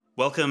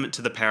Welcome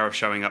to the Power of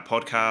Showing Up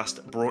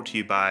podcast, brought to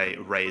you by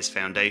Raise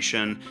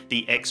Foundation,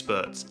 the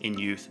experts in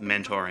youth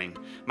mentoring.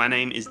 My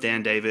name is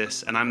Dan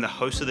Davis, and I'm the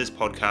host of this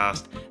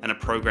podcast and a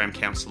program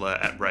counsellor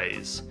at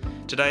Raise.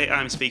 Today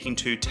I'm speaking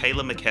to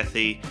Taylor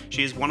McKethy.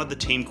 She is one of the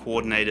team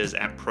coordinators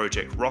at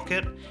Project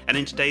Rocket, and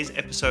in today's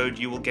episode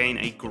you will gain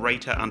a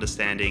greater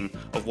understanding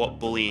of what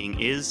bullying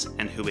is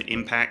and who it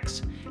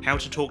impacts, how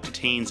to talk to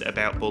teens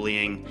about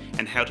bullying,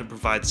 and how to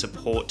provide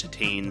support to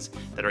teens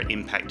that are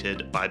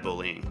impacted by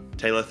bullying.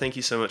 Taylor, thank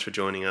you so much for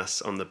joining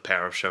us on the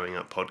Power of Showing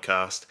Up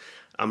podcast.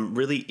 I'm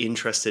really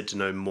interested to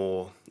know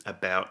more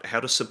about how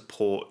to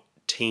support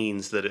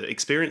teens that are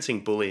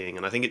experiencing bullying,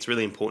 and I think it's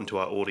really important to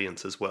our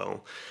audience as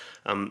well.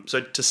 So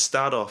to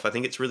start off, I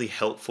think it's really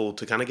helpful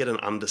to kind of get an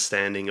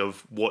understanding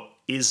of what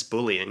is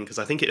bullying, because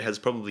I think it has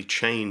probably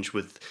changed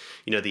with,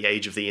 the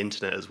age of the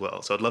internet as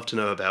well. So I'd love to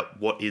know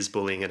about what is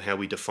bullying and how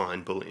we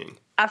define bullying.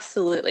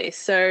 Absolutely.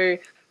 So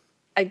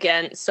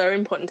again, so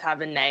important to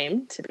have a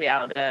name to be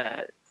able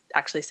to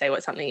actually say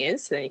what something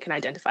is, so then you can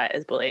identify it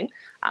as bullying.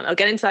 I'll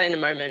get into that in a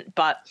moment,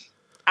 but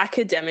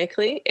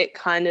academically, it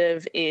kind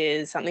of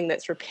is something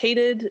that's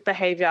repeated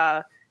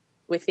behaviour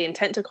with the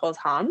intent to cause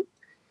harm.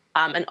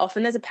 And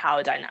often there's a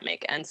power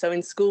dynamic. And so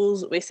in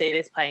schools, we see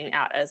this playing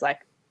out as like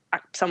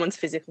someone's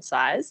physical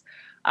size,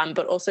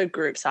 but also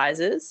group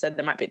sizes. So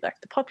there might be like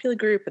the popular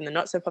group and the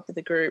not so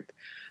popular group.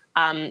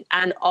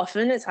 And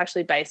often it's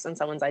actually based on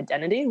someone's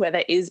identity where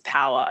there is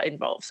power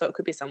involved. So it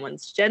could be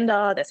someone's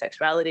gender, their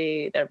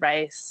sexuality, their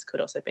race, could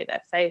also be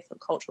their faith or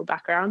cultural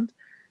background.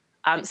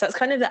 So that's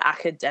kind of the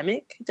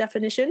academic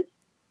definition.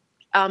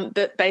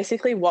 But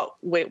basically what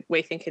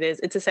we think it is,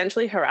 it's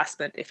essentially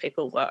harassment if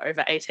people were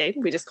over 18.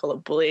 We just call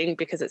it bullying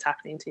because it's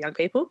happening to young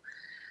people.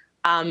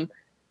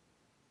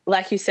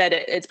 Like you said,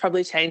 it's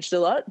probably changed a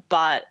lot,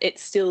 but it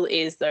still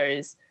is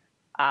those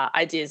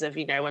ideas of,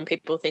 when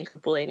people think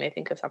of bullying, they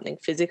think of something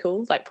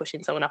physical, like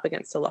pushing someone up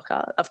against a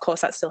locker. Of course,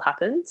 that still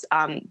happens.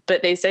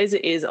 But these days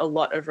it is a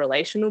lot of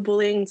relational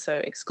bullying, so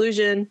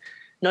exclusion,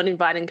 not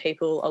inviting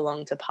people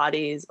along to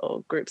parties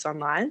or groups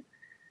online.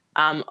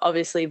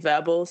 Obviously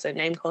verbal, so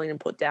name calling and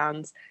put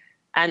downs.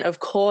 And of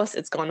course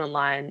it's gone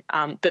online.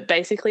 But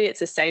basically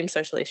it's the same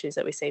social issues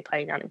that we see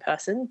playing out in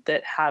person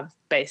that have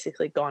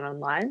basically gone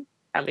online,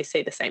 and we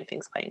see the same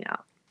things playing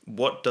out.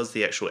 What does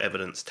the actual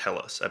evidence tell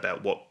us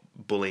about what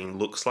bullying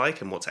looks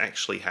like and what's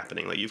actually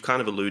happening? Like, you've kind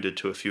of alluded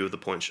to a few of the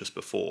points just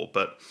before,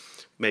 but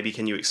maybe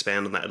can you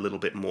expand on that a little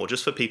bit more,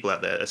 just for people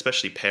out there,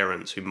 especially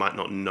parents who might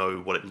not know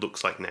what it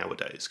looks like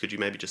nowadays? Could you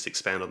maybe just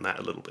expand on that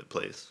a little bit,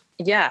 please?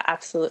 Yeah,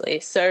 absolutely.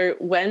 So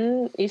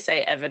when you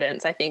say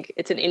evidence, I think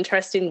it's an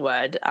interesting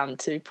word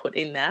to put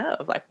in there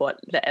of like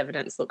what the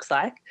evidence looks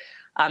like.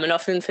 And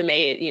often for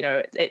me,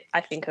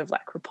 I think of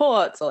like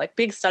reports or like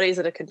big studies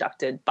that are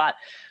conducted, but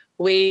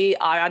we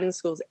are out in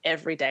schools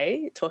every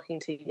day talking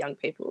to young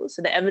people.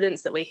 So the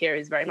evidence that we hear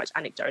is very much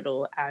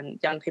anecdotal and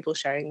young people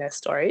sharing their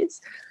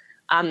stories.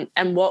 And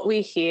what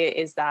we hear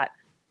is that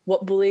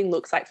what bullying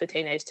looks like for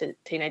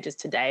teenagers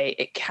today,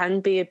 it can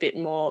be a bit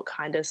more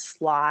kind of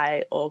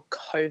sly or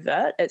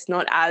covert. It's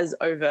not as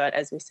overt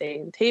as we see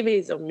in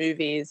TVs or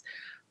movies,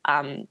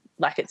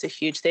 like it's a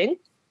huge thing.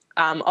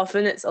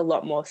 Often it's a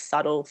lot more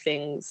subtle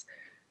things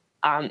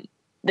that,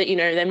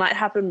 they might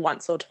happen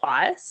once or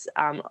twice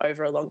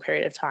over a long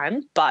period of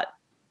time, but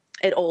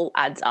it all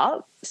adds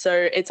up.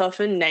 So it's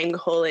often name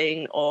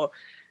calling or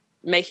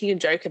making a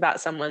joke about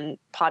someone,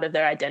 part of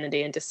their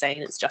identity, and just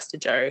saying it's just a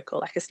joke, or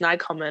like a snide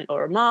comment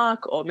or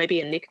remark, or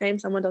maybe a nickname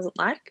someone doesn't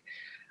like.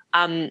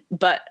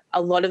 But a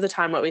lot of the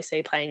time what we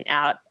see playing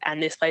out,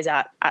 and this plays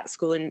out at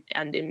school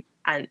and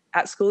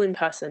at school in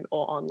person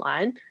or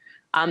online,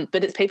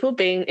 but it's people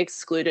being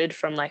excluded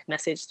from like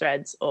message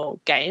threads or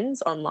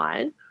games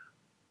online,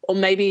 or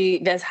maybe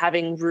there's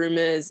having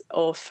rumours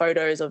or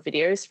photos or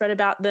videos spread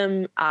about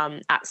them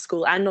at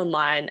school and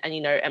online. And,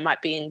 it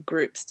might be in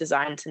groups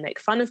designed to make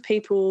fun of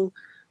people,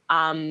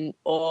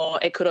 or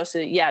it could also,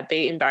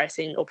 be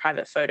embarrassing or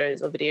private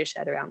photos or videos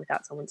shared around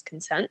without someone's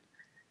consent.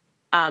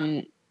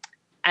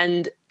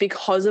 And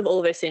because of all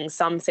of those things,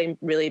 some seem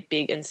really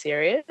big and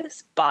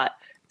serious, but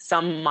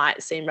some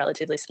might seem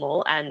relatively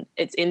small. And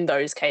it's in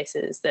those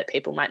cases that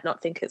people might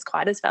not think it's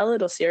quite as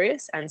valid or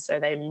serious. And so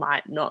they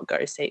might not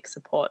go seek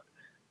support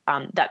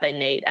that they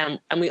need.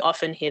 And we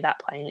often hear that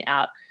playing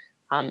out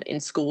in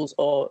schools,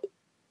 or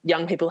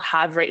young people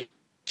have reached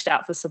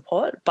out for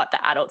support, but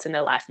the adults in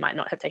their life might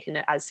not have taken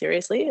it as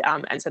seriously.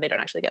 And so they don't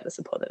actually get the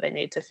support that they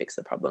need to fix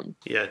the problem.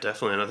 Yeah,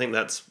 definitely. And I think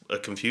that's a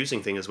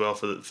confusing thing as well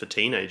for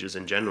teenagers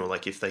in general.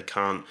 Like, if they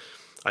can't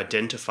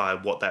identify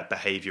what that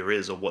behavior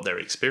is or what they're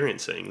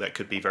experiencing, that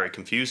could be very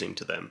confusing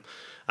to them.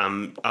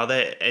 Are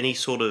there any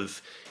sort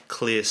of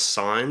clear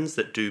signs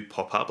that do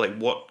pop up? Like,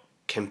 what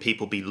can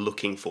people be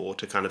looking for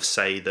to kind of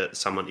say that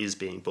someone is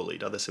being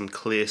bullied? Are there some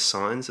clear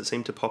signs that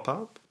seem to pop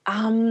up?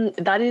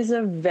 That is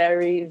a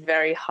very,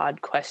 very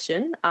hard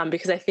question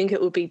because I think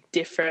it will be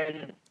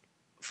different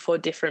for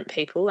different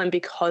people, and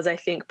because I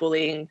think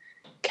bullying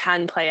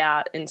can play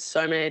out in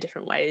so many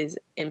different ways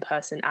in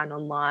person and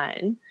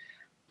online.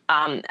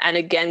 And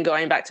again,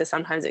 going back to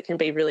sometimes it can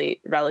be really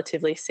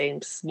relatively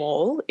seem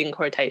small in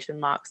quotation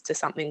marks to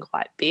something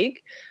quite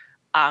big.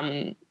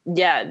 The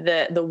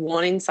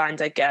warning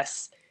signs, I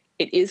guess,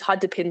 it is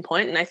hard to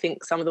pinpoint. And I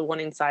think some of the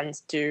warning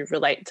signs do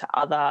relate to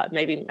other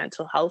maybe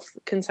mental health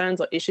concerns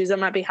or issues that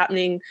might be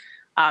happening.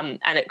 And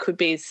it could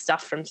be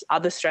stuff from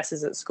other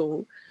stresses at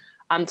school.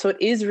 So it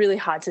is really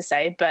hard to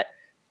say. But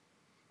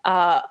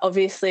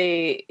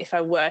obviously, if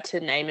I were to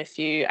name a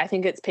few, I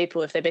think it's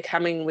people, if they're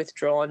becoming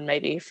withdrawn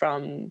maybe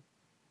from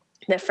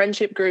their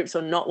friendship groups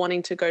or not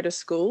wanting to go to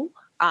school,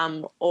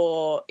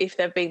 or if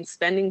they've been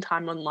spending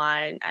time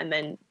online and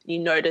then you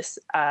notice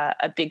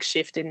a big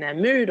shift in their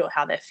mood or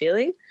how they're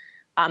feeling,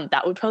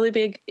 that would probably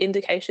be an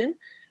indication.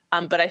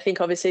 But I think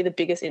obviously the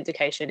biggest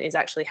indication is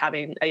actually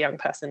having a young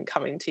person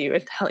coming to you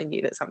and telling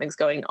you that something's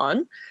going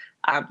on,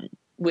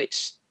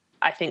 which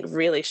I think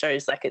really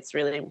shows like it's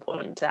really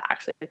important to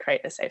actually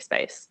create a safe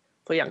space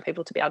for young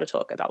people to be able to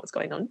talk about what's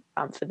going on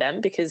for them,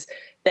 because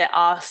there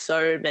are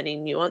so many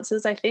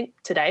nuances, I think,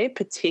 today,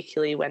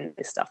 particularly when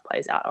this stuff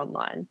plays out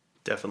online.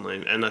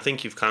 Definitely. And I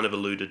think you've kind of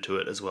alluded to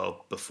it as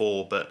well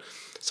before, but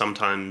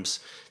sometimes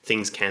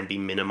things can be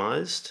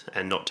minimized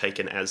and not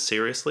taken as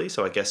seriously.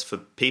 So I guess for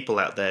people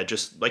out there,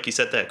 just like you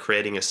said there,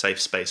 creating a safe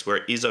space where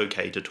it is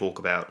okay to talk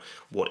about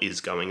what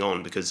is going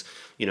on, because,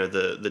 you know,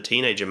 the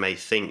teenager may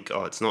think,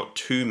 oh, it's not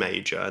too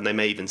major. And they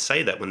may even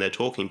say that when they're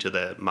talking to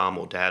their mum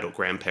or dad or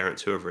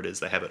grandparents, whoever it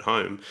is they have at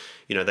home.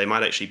 You know, they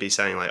might actually be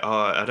saying like, oh,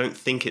 I don't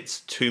think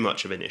it's too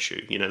much of an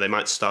issue. You know, they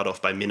might start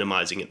off by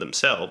minimizing it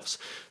themselves.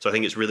 So I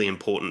think it's really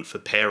important for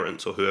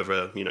parents or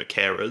whoever, you know,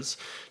 carers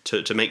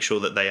to make sure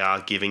that they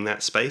are giving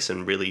that space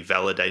and really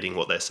validating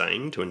what they're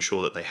saying to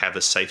ensure that they have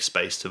a safe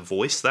space to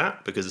voice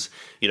that, because,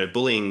 you know,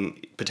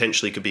 bullying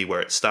potentially could be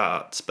where it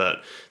starts,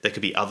 but there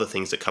could be other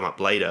things that come up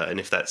later. And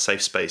if that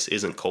safe space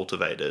isn't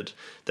cultivated,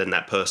 then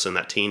that person,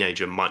 that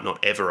teenager, might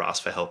not ever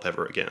ask for help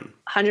ever again.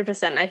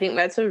 100%. I think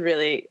that's a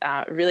really,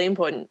 really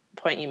important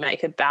point you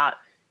make about,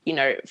 you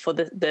know, for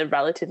the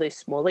relatively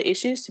smaller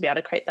issues to be able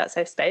to create that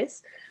safe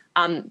space.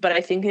 But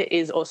I think it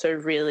is also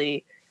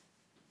really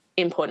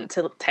important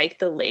to take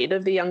the lead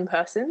of the young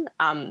person.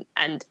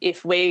 And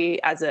if we,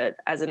 as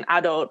an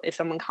adult, if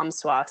someone comes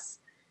to us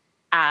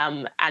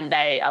and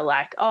they are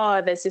like,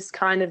 oh, there's just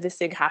kind of this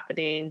thing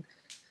happening,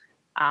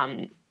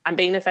 I'm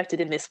being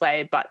affected in this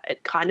way, but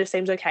it kind of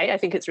seems okay, I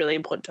think it's really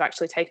important to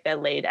actually take their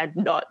lead and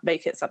not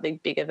make it something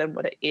bigger than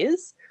what it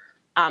is,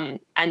 and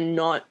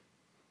not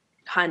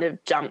kind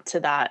of jump to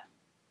that,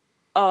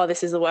 oh,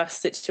 this is the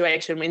worst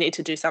situation, we need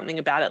to do something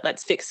about it,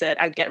 let's fix it,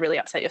 and get really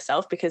upset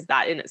yourself, because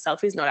that in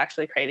itself is not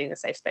actually creating a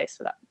safe space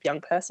for that young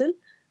person.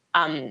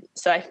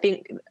 So I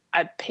think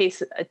a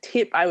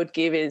tip I would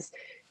give is,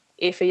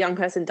 if a young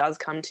person does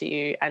come to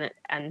you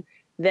and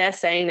they're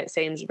saying it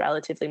seems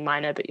relatively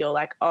minor, but you're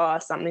like, oh,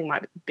 something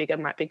bigger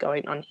might be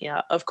going on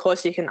here, of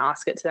course you can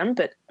ask it to them,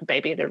 but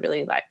maybe in a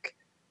really like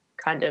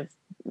kind of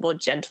more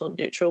gentle,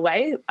 neutral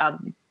way,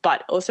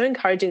 but also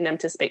encouraging them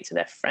to speak to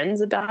their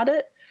friends about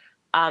it.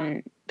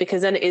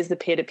 Because then it is the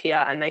peer-to-peer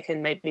and they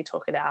can maybe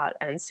talk it out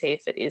and see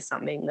if it is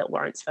something that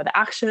warrants further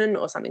action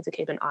or something to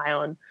keep an eye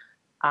on,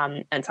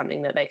 and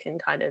something that they can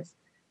kind of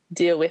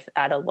deal with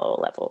at a lower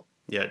level.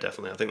 Yeah,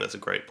 definitely. I think that's a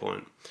great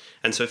point.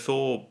 And so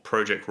for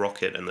Project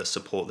Rocket and the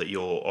support that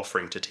you're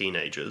offering to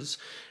teenagers,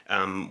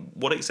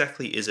 what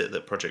exactly is it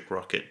that Project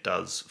Rocket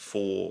does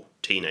for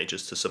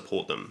teenagers to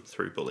support them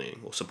through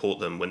bullying or support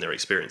them when they're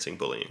experiencing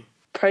bullying?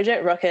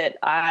 Project Rocket,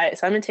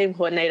 so I'm a team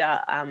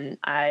coordinator.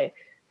 I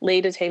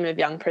lead a team of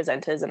young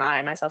presenters, and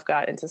I myself go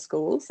out into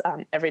schools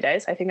every day.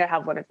 So I think I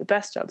have one of the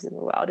best jobs in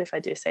the world, if I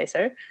do say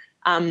so.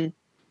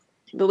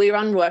 But we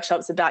run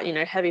workshops about, you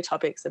know, heavy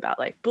topics about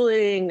like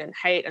bullying and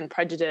hate and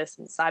prejudice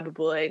and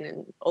cyberbullying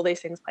and all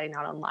these things playing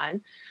out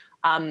online.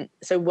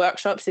 So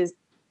workshops is,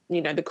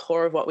 you know, the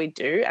core of what we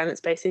do. And it's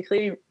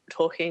basically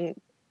talking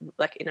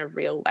like in a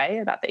real way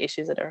about the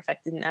issues that are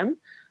affecting them,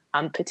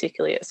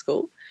 particularly at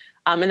school.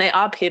 And they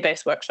are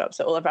peer-based workshops.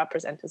 So all of our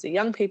presenters are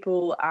young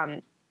people,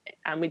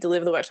 and we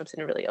deliver the workshops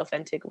in a really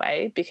authentic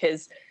way,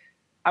 because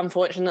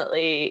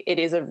unfortunately it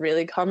is a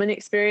really common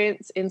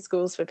experience in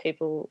schools for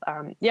people,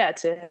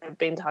 to have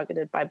been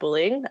targeted by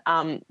bullying.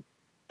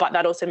 But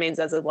that also means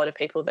there's a lot of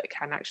people that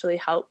can actually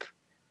help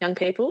young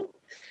people.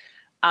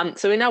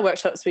 So in our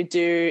workshops, we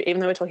do, even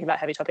though we're talking about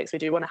heavy topics, we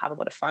do want to have a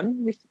lot of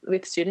fun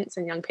with students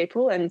and young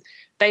people. And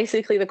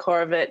basically the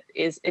core of it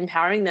is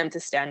empowering them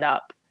to stand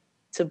up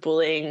to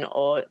bullying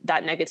or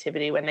that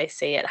negativity when they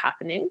see it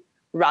happening,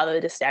 rather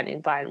than just standing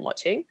by and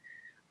watching.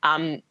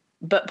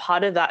 But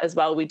part of that as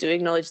well, we do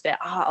acknowledge there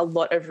are a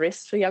lot of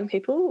risks for young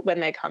people when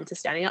they come to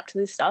standing up to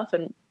this stuff,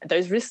 and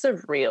those risks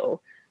are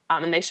real,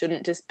 and they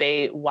shouldn't just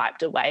be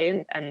wiped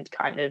away and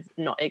kind of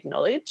not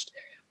acknowledged,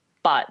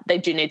 but they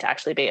do need to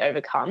actually be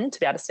overcome to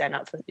be able to stand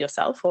up for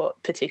yourself, or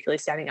particularly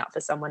standing up for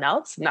someone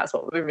else. And that's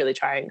what we really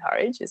try and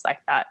encourage, is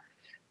like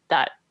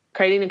that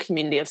creating a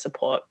community of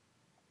support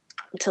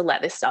to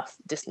let this stuff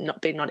just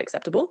not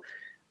acceptable.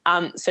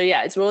 So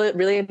yeah, it's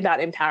really about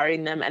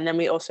empowering them, and then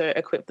we also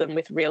equip them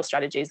with real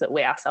strategies that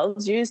we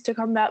ourselves use to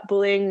combat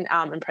bullying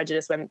and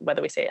prejudice,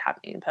 whether we see it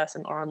happening in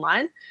person or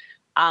online.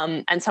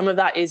 And some of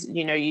that is,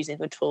 using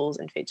the tools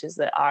and features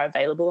that are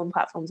available on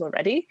platforms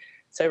already,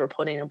 so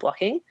reporting and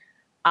blocking.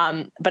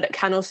 But it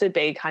can also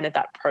be kind of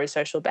that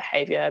pro-social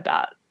behavior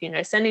about,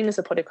 sending a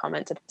supportive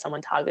comment to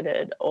someone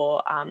targeted,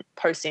 or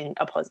posting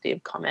a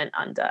positive comment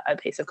under a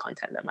piece of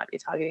content that might be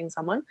targeting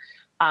someone.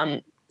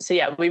 So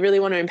yeah, we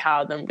really want to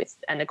empower them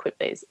and equip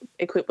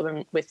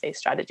them with these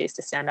strategies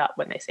to stand up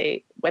when they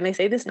see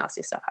this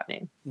nasty stuff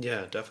happening.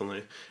 Yeah,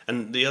 definitely.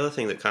 And the other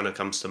thing that kind of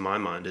comes to my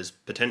mind is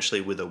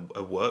potentially with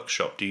a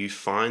workshop. Do you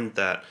find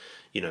that,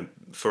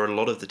 for a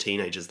lot of the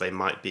teenagers, they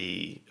might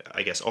be,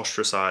 I guess,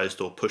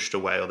 ostracized or pushed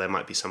away, or there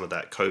might be some of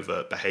that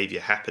covert behavior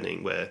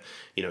happening where,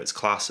 it's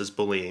classed as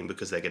bullying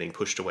because they're getting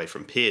pushed away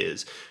from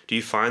peers. Do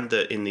you find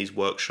that in these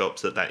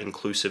workshops that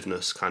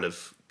inclusiveness kind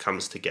of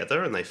comes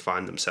together and they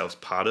find themselves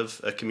part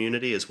of a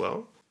community as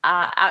well?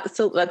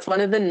 Absolutely. That's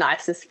one of the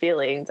nicest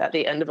feelings at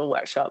the end of a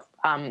workshop,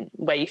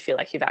 where you feel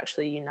like you've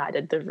actually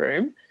united the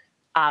room,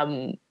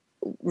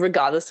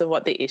 regardless of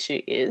what the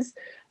issue is.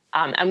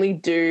 And we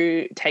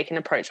do take an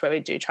approach where we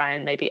do try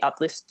and maybe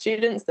uplift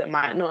students that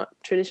might not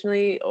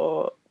traditionally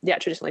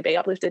be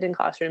uplifted in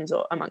classrooms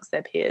or amongst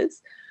their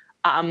peers.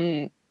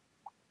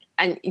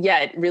 And yeah,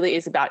 it really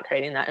is about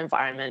creating that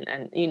environment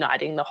and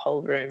uniting the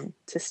whole room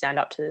to stand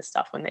up to this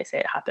stuff when they see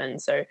it happen.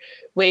 So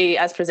we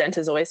as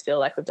presenters always feel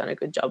like we've done a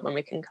good job when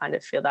we can kind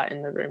of feel that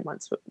in the room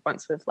once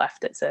we've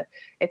left.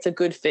 It's a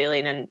good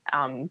feeling.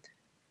 And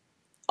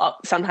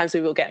sometimes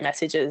we will get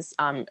messages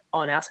on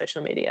our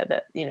social media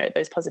that,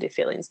 those positive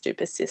feelings do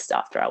persist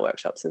after our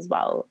workshops as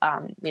well,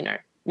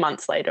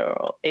 months later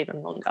or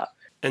even longer.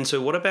 And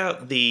so what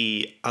about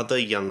the other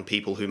young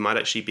people who might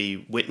actually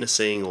be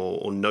witnessing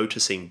or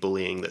noticing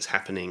bullying that's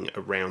happening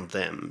around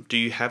them? Do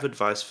you have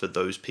advice for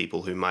those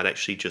people who might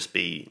actually just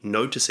be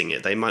noticing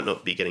it? They might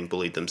not be getting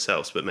bullied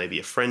themselves, but maybe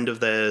a friend of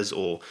theirs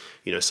or,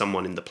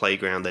 someone in the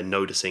playground they're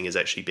noticing is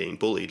actually being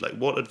bullied. Like,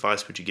 what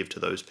advice would you give to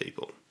those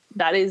people?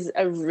 That is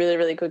a really,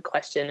 really good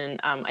question. And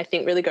I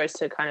think really goes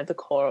to kind of the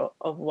core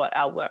of what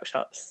our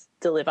workshops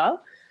deliver.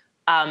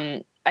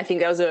 I think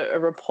there was a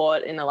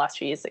report in the last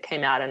few years that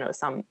came out, and it was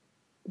some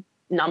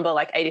number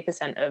like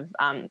 80%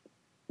 of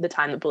the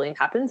time that bullying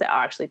happens, there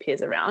are actually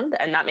peers around.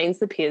 And that means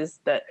the peers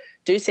that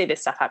do see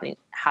this stuff happening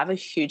have a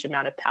huge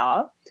amount of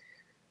power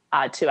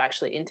to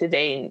actually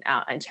intervene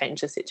and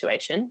change the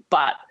situation.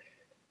 But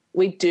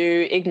we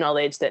do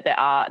acknowledge that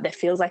there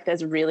feels like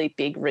there's really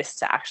big risks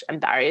to action and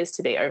barriers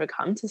to be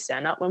overcome to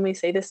stand up when we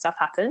see this stuff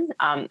happen.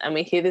 And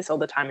we hear this all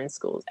the time in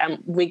schools, and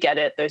we get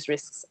it. Those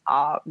risks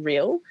are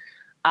real.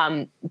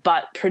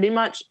 But pretty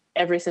much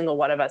every single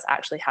one of us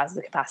actually has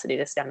the capacity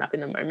to stand up in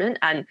the moment.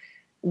 And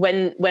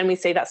when we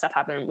see that stuff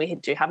happen, we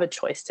do have a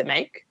choice to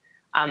make.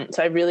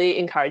 So I really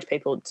encourage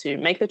people to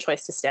make the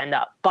choice to stand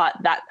up. But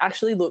that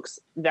actually looks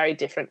very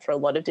different for a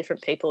lot of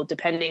different people,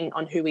 depending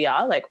on who we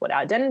are, like what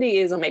our identity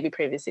is, or maybe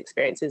previous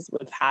experiences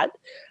we've had.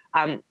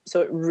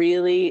 So it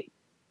really,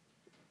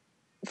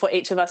 for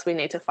each of us, we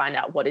need to find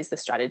out what is the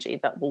strategy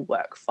that will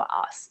work for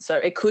us. So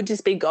it could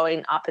just be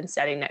going up and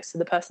standing next to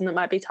the person that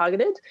might be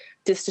targeted,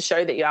 just to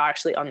show that you are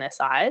actually on their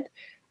side.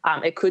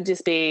 It could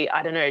just be,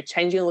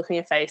 changing a look on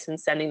your face and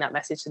sending that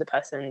message to the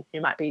person who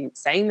might be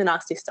saying the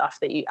nasty stuff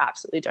that you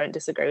absolutely don't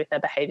disagree with their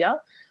behavior.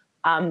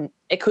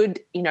 It could,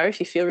 if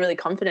you feel really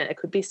confident, it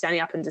could be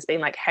standing up and just being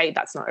like, hey,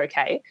 that's not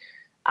okay.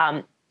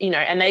 And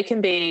they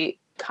can be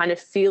kind of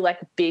feel like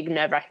big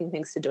nerve-wracking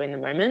things to do in the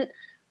moment.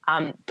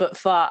 But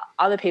for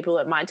other people,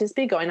 it might just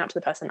be going up to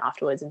the person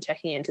afterwards and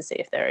checking in to see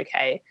if they're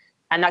okay.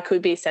 And that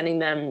could be sending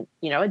them,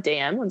 a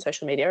DM on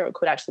social media, or it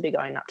could actually be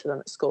going up to them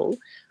at school.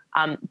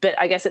 But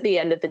I guess at the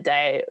end of the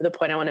day, the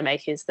point I want to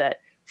make is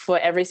that for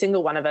every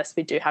single one of us,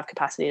 we do have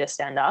capacity to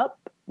stand up,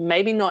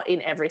 maybe not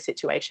in every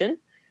situation,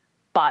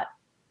 but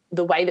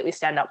the way that we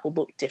stand up will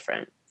look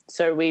different.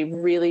 So we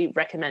really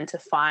recommend to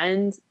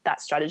find that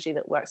strategy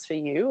that works for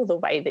you, or the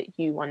way that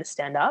you want to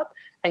stand up,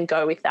 and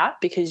go with that,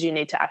 because you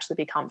need to actually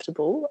be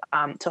comfortable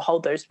to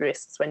hold those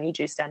risks when you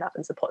do stand up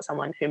and support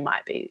someone who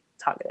might be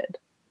targeted.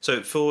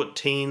 So for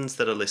teens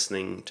that are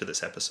listening to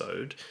this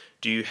episode,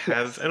 do you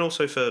have, yes, and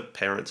also for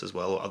parents as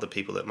well, or other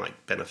people that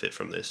might benefit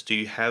from this, do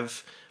you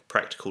have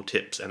practical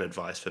tips and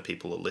advice for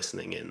people who are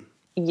listening in?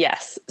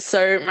 Yes.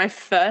 So my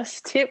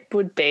first tip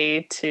would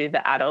be to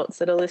the adults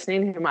that are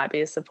listening who might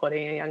be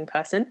supporting a young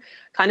person.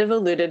 Kind of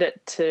alluded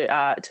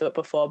to it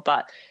before,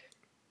 but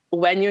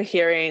when you're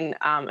hearing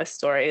a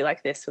story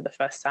like this for the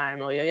first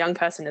time, or your young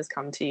person has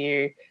come to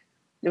you,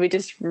 we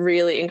just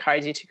really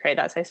encourage you to create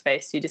that safe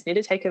space. You just need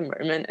to take a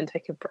moment and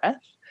take a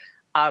breath,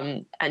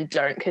 and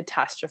don't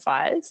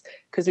catastrophize,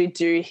 because we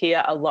do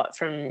hear a lot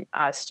from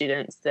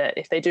students that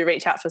if they do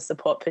reach out for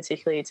support,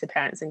 particularly to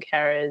parents and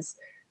carers,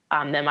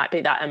 there might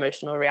be that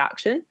emotional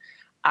reaction,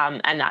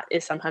 and that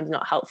is sometimes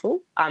not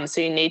helpful.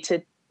 So you need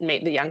to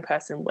meet the young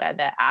person where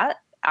they're at,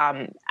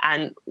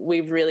 and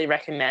we really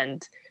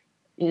recommend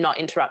not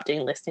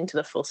interrupting, listening to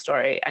the full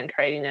story, and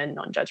creating a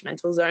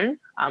non-judgmental zone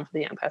for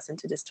the young person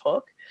to just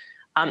talk.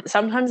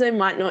 Sometimes they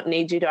might not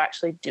need you to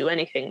actually do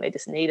anything. They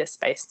just need a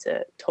space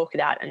to talk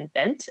it out and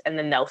vent, and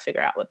then they'll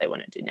figure out what they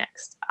want to do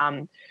next.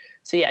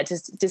 So yeah,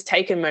 just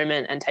take a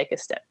moment and take a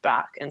step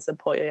back and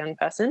support your young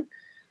person.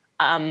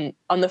 On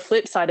the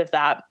flip side of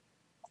that,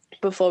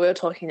 before we were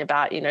talking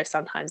about,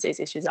 sometimes these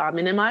issues are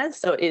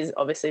minimized. So it is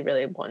obviously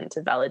really important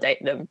to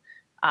validate them.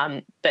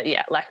 But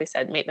yeah, like we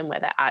said, meet them where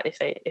they're at.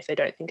 If they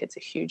don't think it's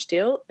a huge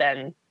deal,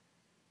 then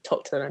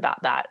talk to them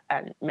about that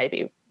and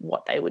maybe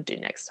what they would do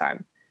next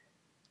time.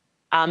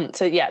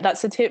 So yeah,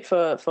 that's a tip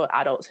for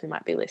adults who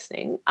might be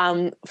listening.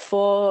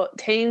 For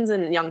teens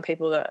and young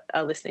people that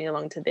are listening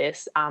along to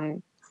this,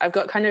 I've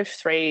got kind of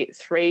three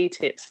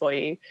tips for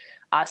you.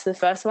 So the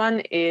first one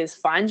is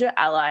find your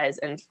allies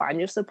and find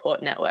your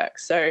support network.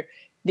 So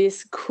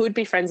this could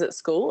be friends at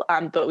school,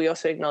 but we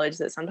also acknowledge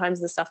that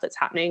sometimes the stuff that's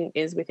happening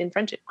is within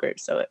friendship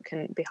groups. So it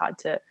can be hard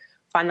to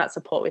find that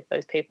support with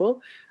those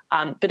people.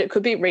 But it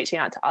could be reaching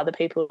out to other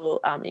people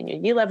in your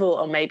year level,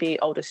 or maybe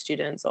older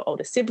students or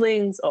older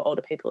siblings or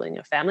older people in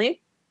your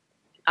family,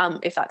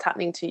 if that's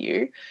happening to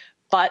you.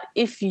 But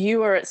if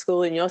you are at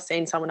school and you're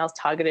seeing someone else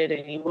targeted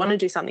and you want to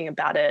do something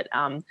about it,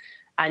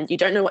 and you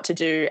don't know what to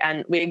do,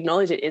 and we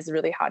acknowledge it is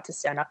really hard to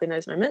stand up in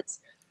those moments,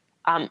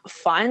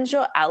 find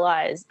your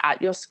allies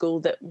at your school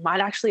that might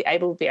actually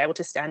be able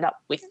to stand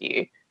up with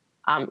you,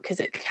 because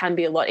it can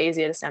be a lot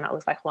easier to stand up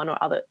with like one or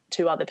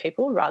two other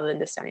people rather than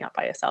just standing up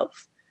by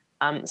yourself.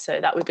 So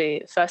that would be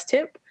the first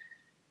tip.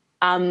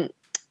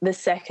 The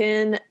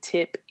second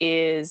tip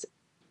is,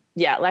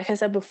 yeah, like I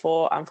said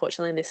before,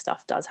 unfortunately, this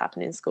stuff does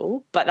happen in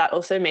school, but that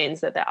also means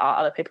that there are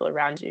other people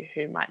around you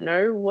who might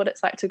know what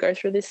it's like to go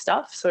through this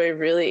stuff. So I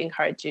really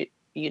encourage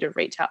you to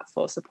reach out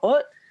for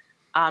support.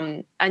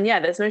 And yeah,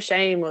 there's no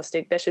shame or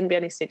there shouldn't be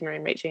any stigma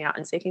in reaching out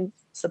and seeking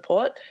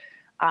support.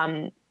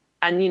 And,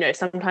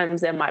 sometimes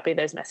there might be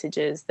those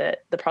messages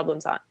that the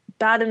problems aren't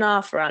bad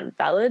enough or aren't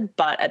valid,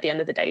 but at the end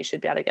of the day, you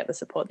should be able to get the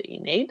support that you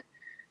need.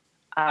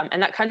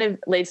 And that kind of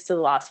leads to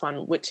the last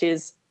one, which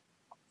is,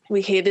 we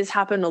hear this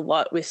happen a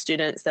lot with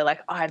students. They're like,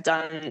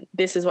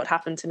 this is what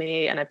happened to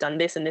me, and I've done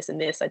this and this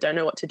and this. I don't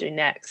know what to do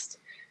next.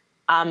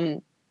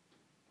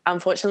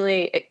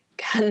 Unfortunately, it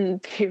can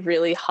be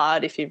really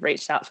hard if you've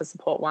reached out for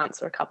support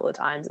once or a couple of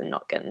times and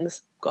not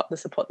got the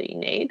support that you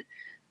need.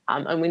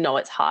 And we know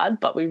it's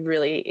hard, but we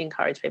really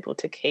encourage people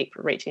to keep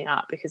reaching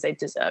out because they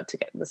deserve to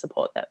get the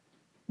support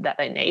that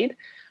they need.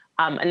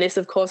 And this,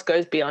 of course,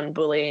 goes beyond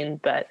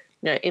bullying, but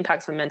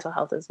impacts on mental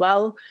health as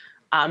well.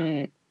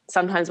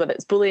 Sometimes whether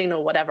it's bullying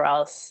or whatever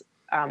else,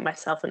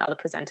 myself and other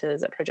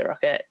presenters at Project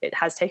Rocket, it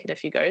has taken a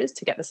few goes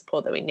to get the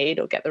support that we need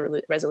or get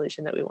the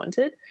resolution that we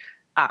wanted.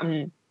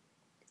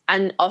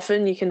 And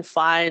often you can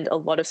find a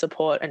lot of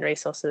support and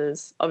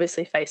resources,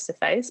 obviously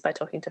face-to-face by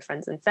talking to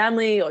friends and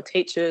family or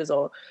teachers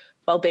or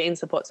wellbeing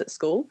supports at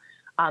school.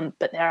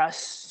 But there are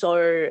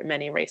so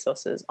many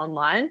resources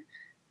online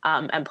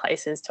and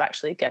places to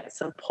actually get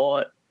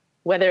support,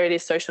 whether it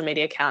is social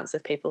media accounts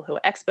of people who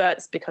are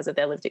experts because of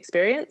their lived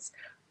experience,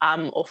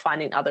 or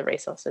finding other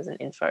resources and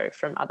info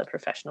from other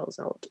professionals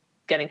or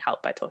getting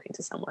help by talking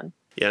to someone.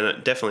 Yeah, no,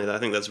 definitely. I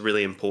think that's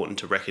really important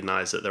to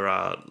recognise that there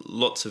are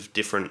lots of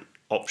different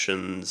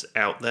options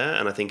out there,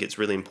 and I think it's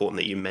really important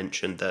that you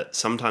mentioned that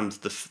sometimes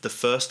the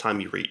first time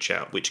you reach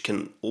out, which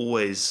can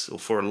always, or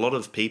for a lot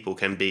of people,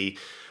 can be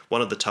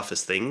one of the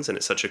toughest things, and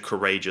it's such a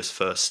courageous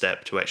first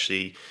step to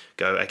actually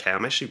go, okay,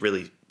 I'm actually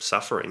really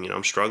suffering,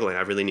 I'm struggling,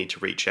 I really need to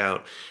reach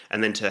out.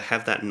 And then to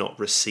have that not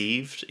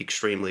received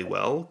extremely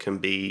well can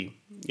be,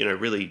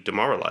 really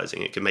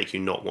demoralizing. It can make you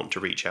not want to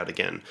reach out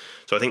again.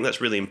 So I think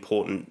that's really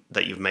important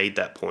that you've made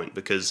that point,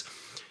 because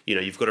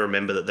you've got to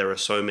remember that there are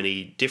so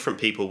many different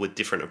people with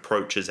different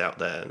approaches out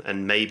there.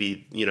 And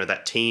maybe,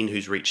 that teen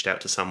who's reached out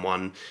to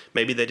someone,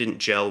 maybe they didn't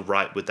gel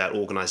right with that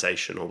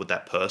organization or with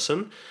that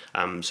person.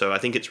 So I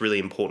think it's really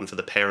important for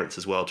the parents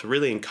as well to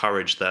really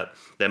encourage that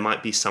there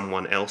might be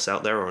someone else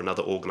out there or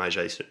another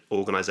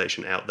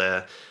organization out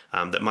there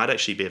that might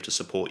actually be able to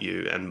support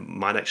you and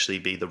might actually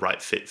be the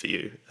right fit for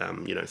you,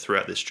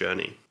 throughout this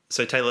journey.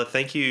 So Taylor,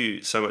 thank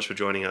you so much for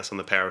joining us on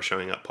the Power of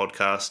Showing Up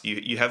podcast.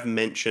 You have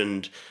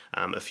mentioned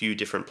a few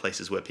different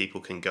places where people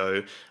can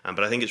go,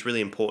 but I think it's really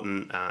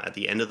important at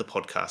the end of the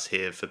podcast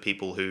here for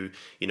people who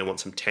want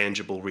some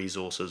tangible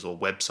resources or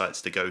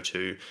websites to go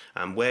to.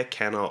 Where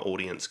can our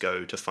audience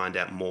go to find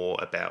out more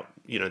about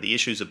the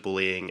issues of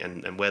bullying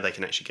and where they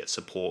can actually get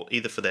support,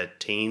 either for their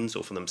teens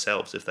or for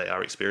themselves if they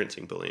are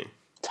experiencing bullying?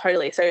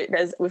 Totally. So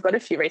we've got a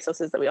few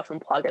resources that we often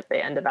plug at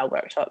the end of our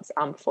workshops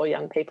for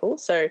young people.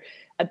 So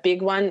a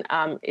big one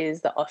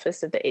is the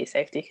Office of the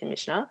E-Safety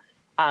Commissioner.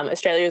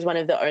 Australia is one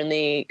of the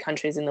only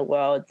countries in the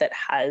world that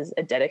has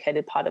a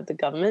dedicated part of the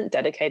government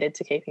dedicated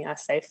to keeping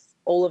us safe,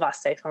 all of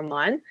us safe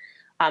online.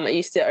 It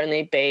used to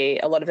only be,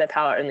 a lot of their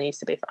power only used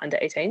to be for under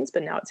 18s,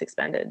 but now it's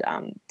expanded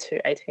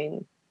to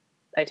 18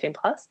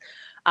 plus.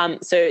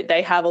 So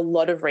they have a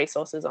lot of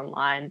resources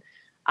online.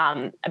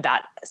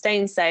 about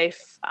staying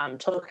safe,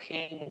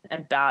 talking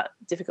about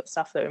difficult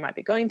stuff that we might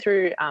be going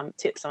through,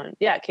 tips on,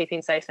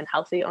 keeping safe and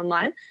healthy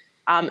online.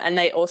 And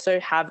they also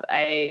have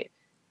a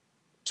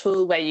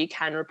tool where you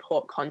can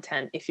report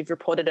content if you've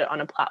reported it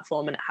on a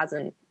platform and it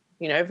hasn't,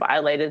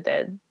 violated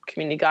their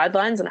community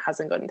guidelines and it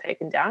hasn't gotten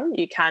taken down.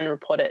 You can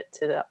report it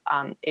to the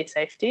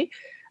eSafety,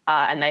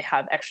 and they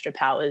have extra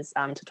powers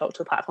to talk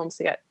to platforms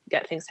to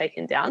get things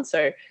taken down.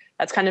 So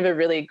that's kind of a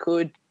really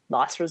good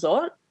last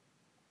resort.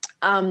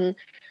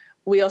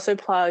 We also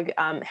plug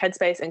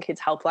Headspace and Kids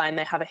Helpline.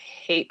 They have a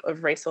heap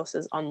of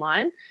resources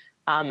online.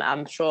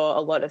 I'm sure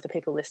a lot of the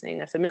people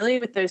listening are familiar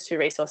with those two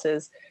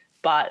resources,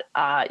 but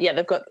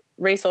they've got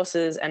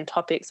resources and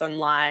topics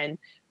online,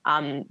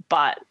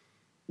 but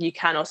you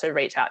can also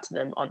reach out to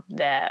them on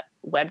their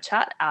web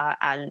chat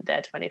and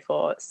their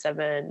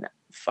 24/7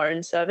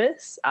 phone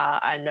service.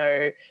 I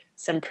know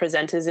some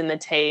presenters in the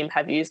team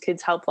have used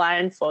Kids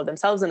Helpline for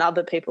themselves and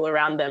other people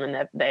around them,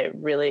 and they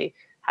really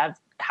have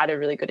had a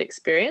really good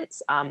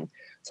experience.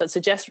 So I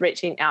suggest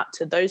reaching out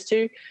to those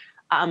two.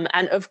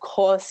 And of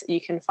course, you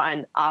can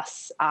find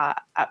us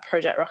at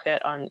Project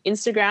Rocket on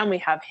Instagram. We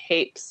have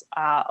heaps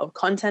of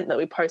content that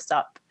we post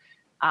up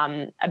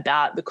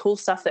about the cool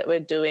stuff that we're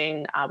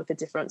doing with the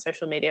different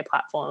social media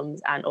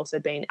platforms and also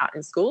being out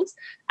in schools.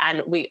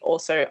 And we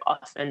also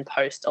often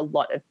post a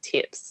lot of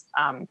tips,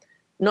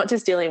 not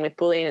just dealing with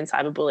bullying and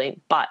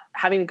cyberbullying, but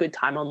having a good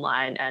time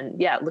online and,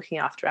 looking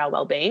after our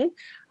well-being.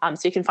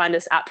 So you can find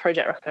us at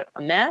Project Rocket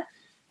on there.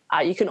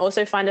 You can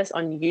also find us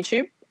on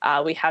YouTube.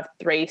 We have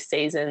 3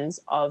 seasons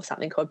of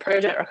something called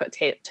Project Rocket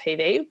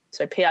TV,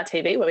 so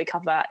PRTV, where we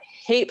cover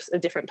heaps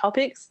of different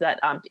topics that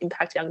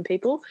impact young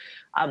people.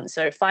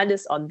 So find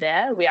us on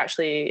there. We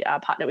actually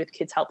partner with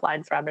Kids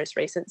Helpline for our most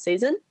recent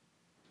season.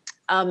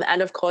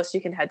 And of course,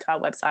 you can head to our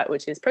website,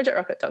 which is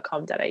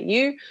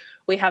projectrocket.com.au.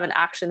 We have an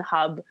action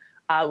hub,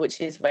 which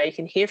is where you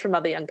can hear from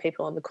other young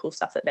people on the cool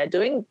stuff that they're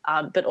doing,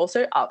 but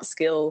also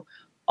upskill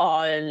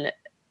on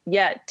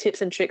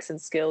tips and tricks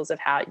and skills of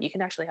how you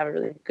can actually have a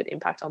really good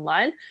impact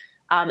online.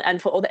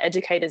 And for all the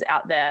educators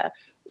out there,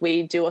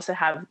 we do also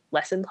have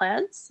lesson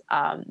plans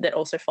that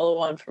also follow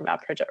on from our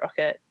Project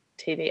Rocket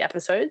TV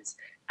episodes.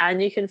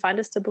 And you can find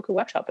us to book a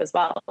workshop as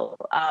well.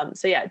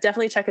 So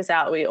definitely check us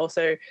out. We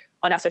also,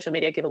 on our social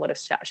media, give a lot of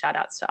shout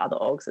outs to other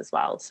orgs as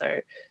well. So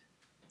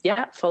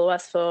follow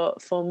us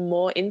for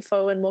more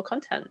info and more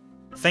content.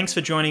 Thanks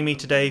for joining me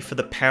today for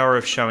the Power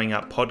of Showing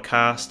Up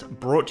podcast,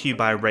 brought to you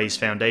by Raise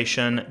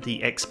Foundation,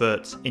 the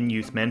experts in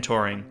youth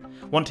mentoring.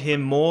 Want to hear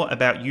more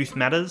about Youth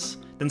Matters?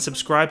 Then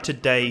subscribe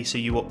today so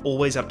you are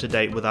always up to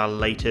date with our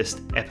latest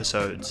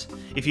episodes.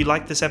 If you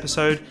like this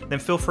episode, then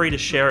feel free to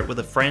share it with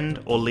a friend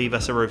or leave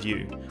us a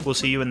review. We'll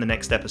see you in the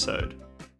next episode.